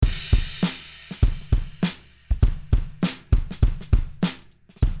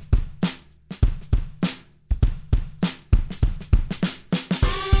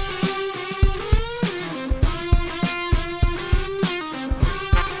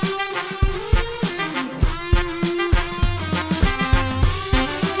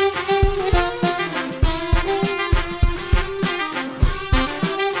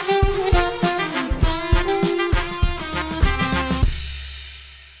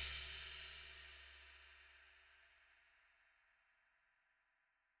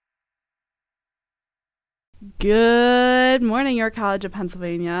Good morning, York College of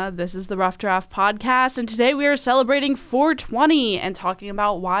Pennsylvania. This is the Rough Draft Podcast, and today we are celebrating 420 and talking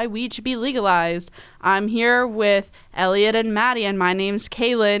about why weed should be legalized. I'm here with Elliot and Maddie, and my name's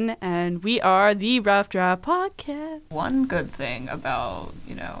Kaylin, and we are the Rough Draft Podcast. One good thing about,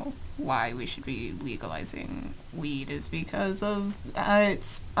 why we should be legalizing weed is because of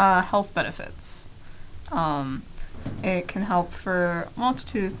its health benefits. It can help for a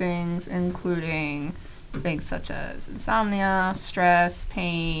multitude of things, including things such as insomnia, stress,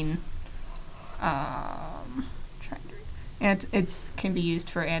 pain, and it can be used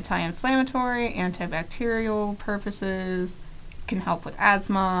for anti-inflammatory, antibacterial purposes. It can help with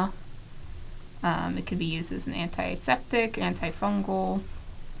asthma. It can be used as an antiseptic, antifungal,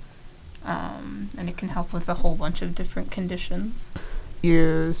 and it can help with a whole bunch of different conditions.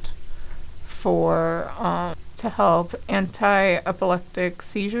 Used for to help anti-epileptic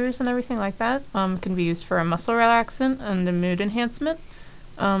seizures and everything like that. It can be used for a muscle relaxant and a mood enhancement.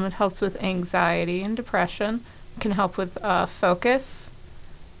 It helps with anxiety and depression. It can help with focus,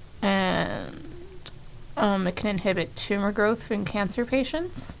 and it can inhibit tumor growth in cancer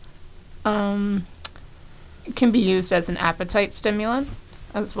patients. It can be used as an appetite stimulant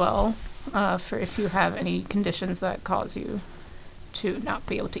as well, for if you have any conditions that cause you to not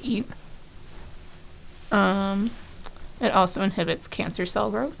be able to eat. It also inhibits cancer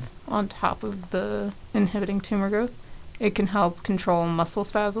cell growth on top of the inhibiting tumor growth. It can help control muscle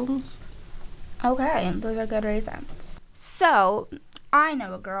spasms. Okay, those are good reasons. So, I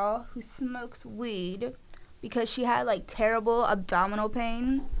know a girl who smokes weed because she had terrible abdominal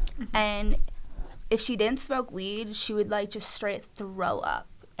pain, and if she didn't smoke weed, she would just straight throw up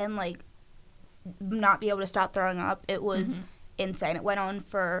and not be able to stop throwing up. It was insane. It went on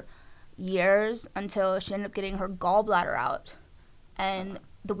for years until she ended up getting her gallbladder out, and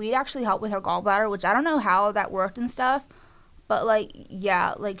the weed actually helped with her gallbladder, which I don't know how that worked and stuff, but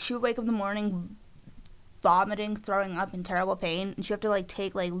she would wake up in the morning vomiting, throwing up, in terrible pain, and she would have to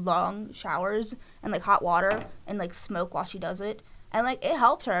take long showers and hot water and smoke while she does it, and it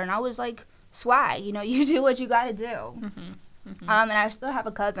helped her, and I was swag, you do what you gotta do. And I still have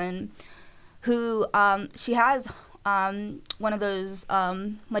a cousin who she has one of those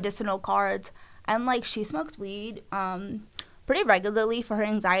medicinal cards, and she smokes weed pretty regularly for her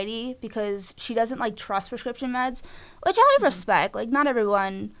anxiety because she doesn't trust prescription meds, which I respect. Not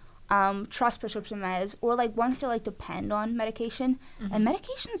everyone trusts prescription meds or wants to depend on medication, and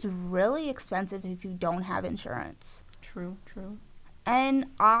medication's really expensive if you don't have insurance. True. And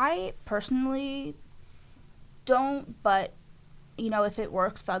I personally don't, but if it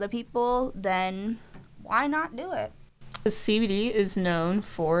works for other people, then why not do it? The CBD is known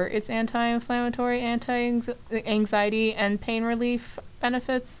for its anti-inflammatory, anti-anxiety, and pain relief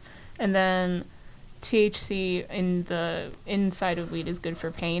benefits. And then THC in the inside of weed is good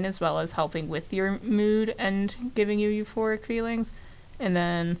for pain as well as helping with your mood and giving you euphoric feelings. And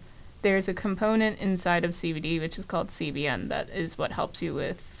then there's a component inside of CBD which is called CBN that is what helps you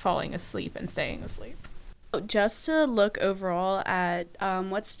with falling asleep and staying asleep. Just to look overall at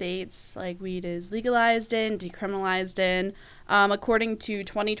what states weed is legalized in, decriminalized in, according to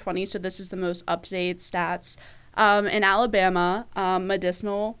 2020, so this is the most up-to-date stats, in Alabama,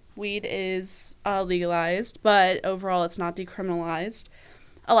 medicinal weed is legalized, but overall it's not decriminalized.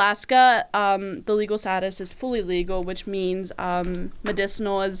 Alaska, the legal status is fully legal, which means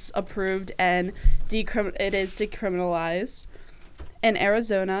medicinal is approved and it is decriminalized. In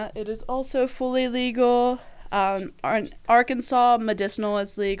Arizona, it is also fully legal. Arkansas, medicinal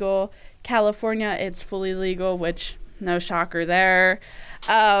is legal. California, it's fully legal, which no shocker there.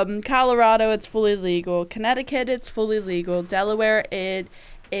 Colorado, it's fully legal. Connecticut, it's fully legal. Delaware, it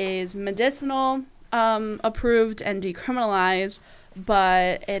is medicinal, approved and decriminalized,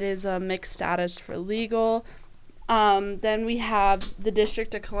 but it is a mixed status for legal. Then we have the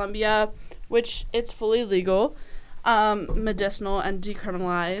District of Columbia, which it's fully legal, medicinal and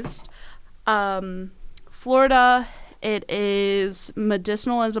decriminalized. Florida, it is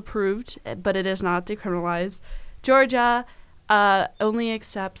medicinal as approved, but it is not decriminalized. Georgia only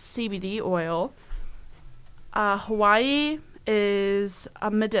accepts CBD oil. Hawaii is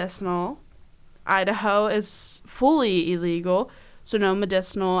medicinal. Idaho is fully illegal, so no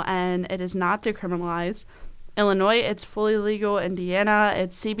medicinal, and it is not decriminalized. Illinois, it's fully legal. Indiana,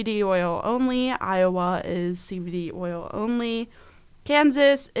 it's CBD oil only. Iowa is CBD oil only.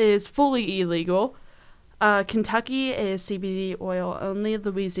 Kansas is fully illegal. Kentucky is CBD oil only.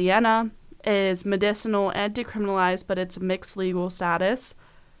 Louisiana is medicinal and decriminalized, but it's a mixed legal status.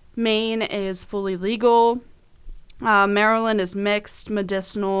 Maine is fully legal. Maryland is mixed,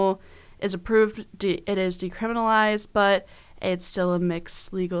 medicinal, is approved, it is decriminalized, but it's still a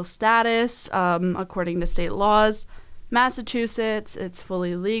mixed legal status according to state laws. Massachusetts, it's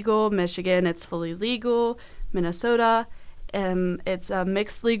fully legal. Michigan, it's fully legal. Minnesota, it's a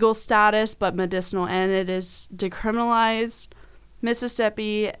mixed legal status, but medicinal, and it is decriminalized.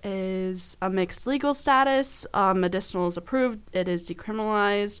 Mississippi is a mixed legal status. Medicinal is approved. It is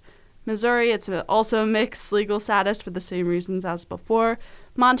decriminalized. Missouri, it's also a mixed legal status for the same reasons as before.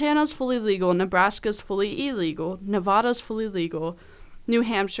 Montana's fully legal. Nebraska's fully illegal. Nevada's fully legal. New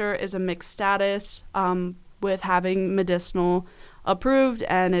Hampshire is a mixed status with having medicinal approved,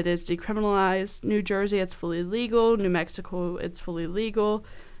 and it is decriminalized. New Jersey, it's fully legal. New Mexico, it's fully legal.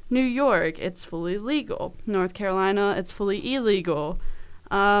 New York, it's fully legal. North Carolina, it's fully illegal.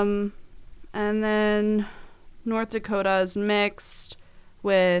 And then North Dakota is mixed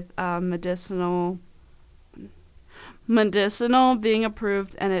with medicinal being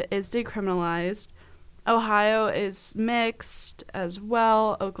approved, and it is decriminalized. Ohio is mixed as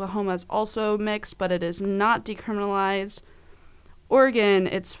well. Oklahoma is also mixed, but it is not decriminalized. Oregon,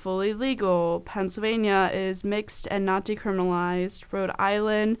 it's fully legal. Pennsylvania is mixed and not decriminalized. Rhode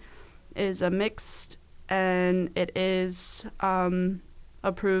Island is a mixed, and it is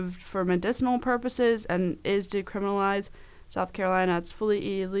approved for medicinal purposes and is decriminalized. South Carolina, it's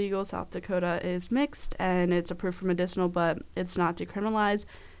fully illegal. South Dakota is mixed, and it's approved for medicinal, but it's not decriminalized.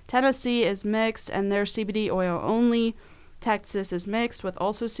 Tennessee is mixed, and they're CBD oil only. Texas is mixed with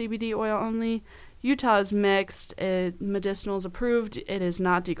also CBD oil only. Utah is mixed. Medicinal is approved. It is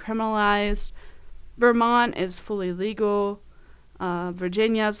not decriminalized. Vermont is fully legal.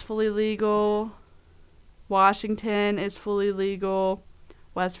 Virginia is fully legal. Washington is fully legal.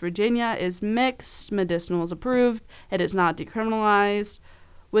 West Virginia is mixed. Medicinal is approved. It is not decriminalized.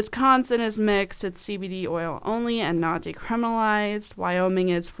 Wisconsin is mixed. It's CBD oil only and not decriminalized. Wyoming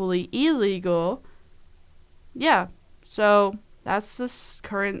is fully illegal. Yeah, so that's the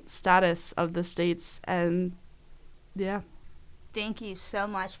current status of the states, and yeah. Thank you so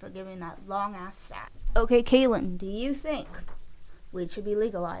much for giving that long-ass stat. Okay, Kaylin, do you think weed should be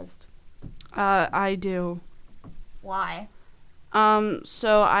legalized? I do. Why?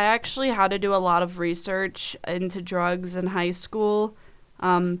 So I actually had to do a lot of research into drugs in high school,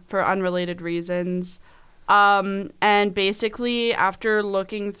 for unrelated reasons. And basically, after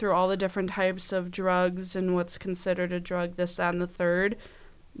looking through all the different types of drugs and what's considered a drug, this, that, and the third,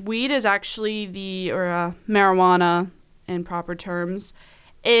 weed is actually marijuana, in proper terms,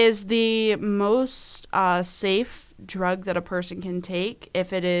 is the most safe drug that a person can take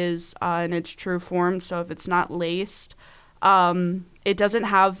if it is in its true form. So if it's not laced, it doesn't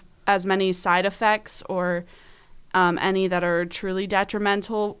have as many side effects or any that are truly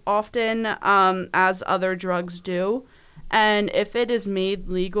detrimental often as other drugs do. And if it is made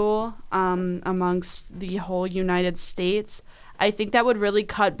legal amongst the whole United States, I think that would really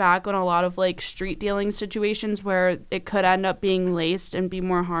cut back on a lot of like street dealing situations where it could end up being laced and be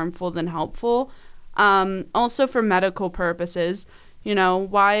more harmful than helpful. Also for medical purposes, you know,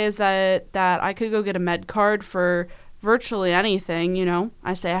 why is that I could go get a med card for virtually anything, you know?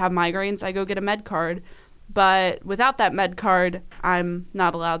 I say I have migraines, I go get a med card. But without that med card, I'm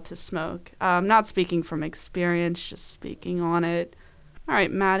not allowed to smoke. Not speaking from experience, just speaking on it. All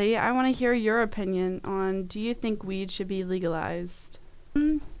right, Maddie, I want to hear your opinion on, do you think weed should be legalized?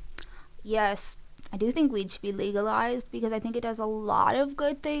 Yes, I do think weed should be legalized because I think it does a lot of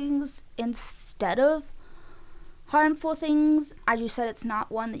good things instead of harmful things. As you said, it's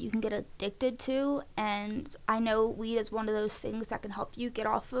not one that you can get addicted to, and I know weed is one of those things that can help you get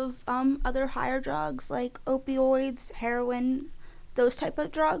off of other higher drugs like opioids, heroin, those type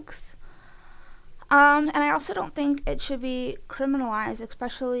of drugs. And I also don't think it should be criminalized,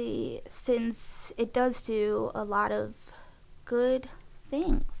 especially since it does do a lot of good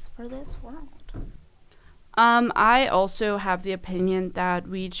things for this world. I also have the opinion that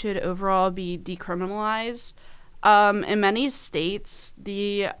weed should overall be decriminalized. In many states,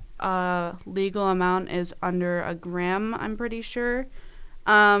 the legal amount is under a gram, I'm pretty sure,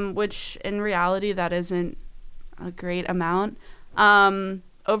 which in reality that isn't a great amount.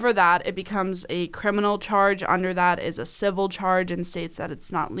 Over that, it becomes a criminal charge. Under that is a civil charge in states that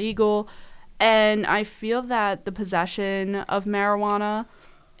it's not legal. And I feel that the possession of marijuana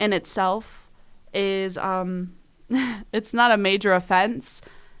in itself is, it's not a major offense.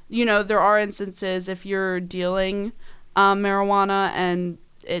 You know, there are instances if you're dealing marijuana and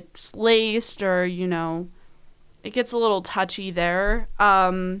it's laced or, you know, it gets a little touchy there,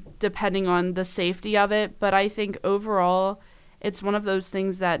 depending on the safety of it. But I think overall, it's one of those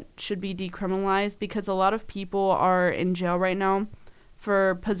things that should be decriminalized because a lot of people are in jail right now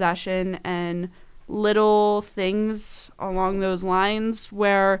for possession and little things along those lines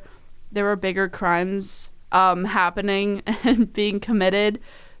where there were bigger crimes happening and being committed.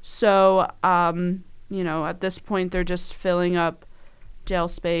 So, at this point, they're just filling up jail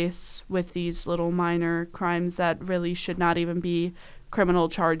space with these little minor crimes that really should not even be criminal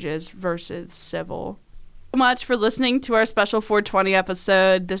charges versus civil. So much for listening to our special 420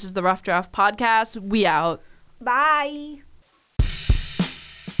 episode. This is the Rough Draft Podcast. We out. Bye.